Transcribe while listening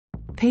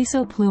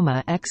Peso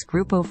Pluma x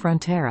Grupo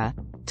Frontera,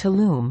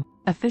 TULUM,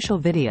 official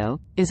video,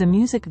 is a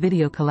music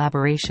video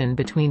collaboration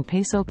between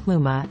Peso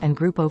Pluma and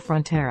Grupo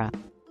Frontera.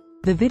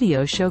 The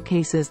video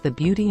showcases the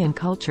beauty and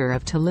culture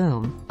of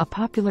Tulum, a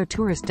popular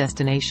tourist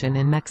destination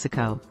in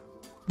Mexico.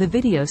 The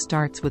video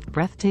starts with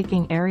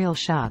breathtaking aerial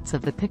shots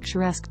of the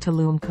picturesque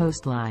Tulum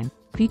coastline,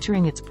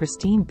 featuring its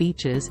pristine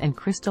beaches and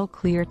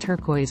crystal-clear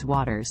turquoise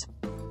waters.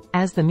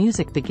 As the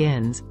music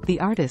begins, the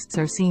artists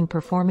are seen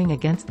performing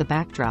against the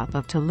backdrop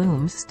of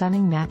Tulum's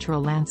stunning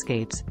natural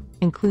landscapes,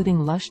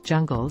 including lush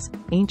jungles,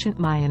 ancient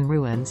Mayan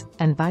ruins,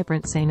 and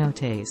vibrant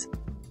cenotes.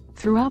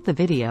 Throughout the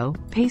video,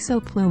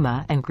 Peso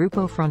Pluma and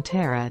Grupo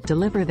Frontera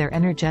deliver their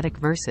energetic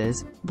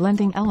verses,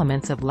 blending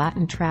elements of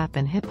Latin trap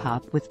and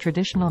hip-hop with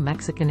traditional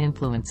Mexican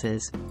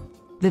influences.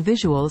 The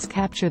visuals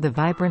capture the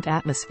vibrant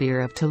atmosphere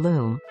of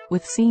Tulum,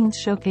 with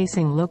scenes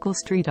showcasing local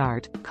street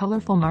art,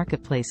 colorful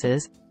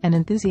marketplaces, and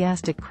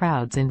enthusiastic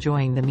crowds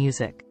enjoying the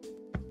music.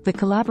 The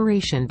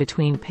collaboration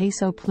between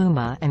Peso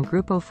Pluma and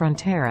Grupo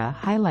Frontera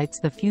highlights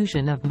the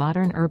fusion of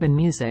modern urban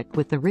music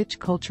with the rich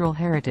cultural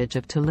heritage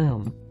of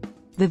Tulum.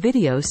 The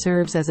video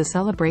serves as a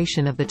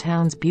celebration of the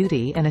town's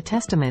beauty and a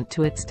testament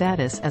to its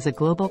status as a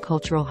global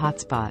cultural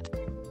hotspot.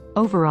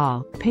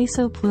 Overall,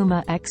 Peso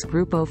Pluma x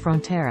Grupo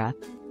Frontera,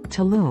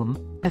 Tulum,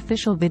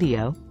 official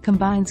video,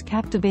 combines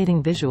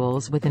captivating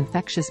visuals with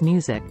infectious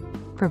music,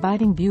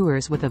 providing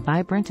viewers with a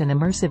vibrant and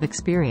immersive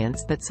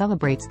experience that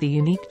celebrates the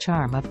unique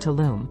charm of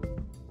Tulum.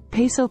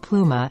 Peso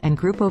Pluma and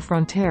Grupo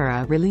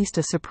Frontera released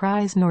a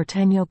surprise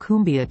norteño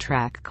cumbia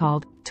track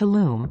called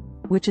Tulum,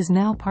 which is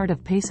now part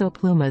of Peso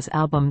Pluma's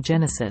album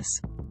Genesis.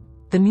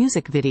 The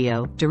music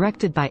video,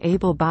 directed by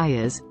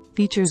Baez,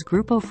 features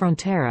Grupo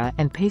Frontera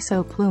and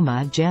Peso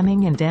Pluma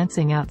jamming and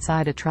dancing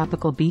outside a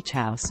tropical beach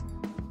house.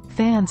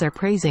 Fans are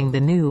praising the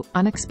new,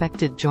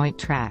 unexpected joint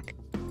track.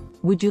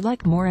 Would you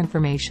like more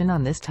information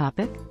on this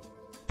topic?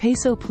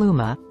 Peso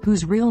Pluma,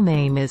 whose real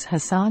name is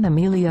Hassan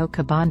Emilio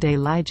Cabande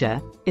Lija,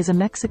 is a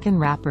Mexican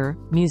rapper,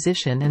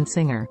 musician and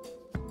singer.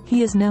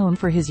 He is known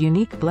for his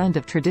unique blend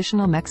of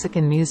traditional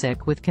Mexican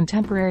music with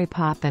contemporary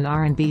pop and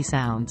R&B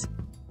sounds.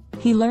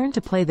 He learned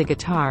to play the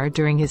guitar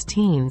during his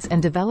teens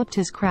and developed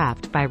his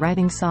craft by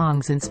writing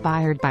songs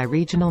inspired by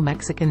regional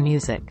Mexican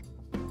music.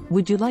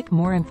 Would you like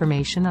more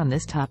information on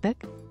this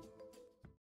topic?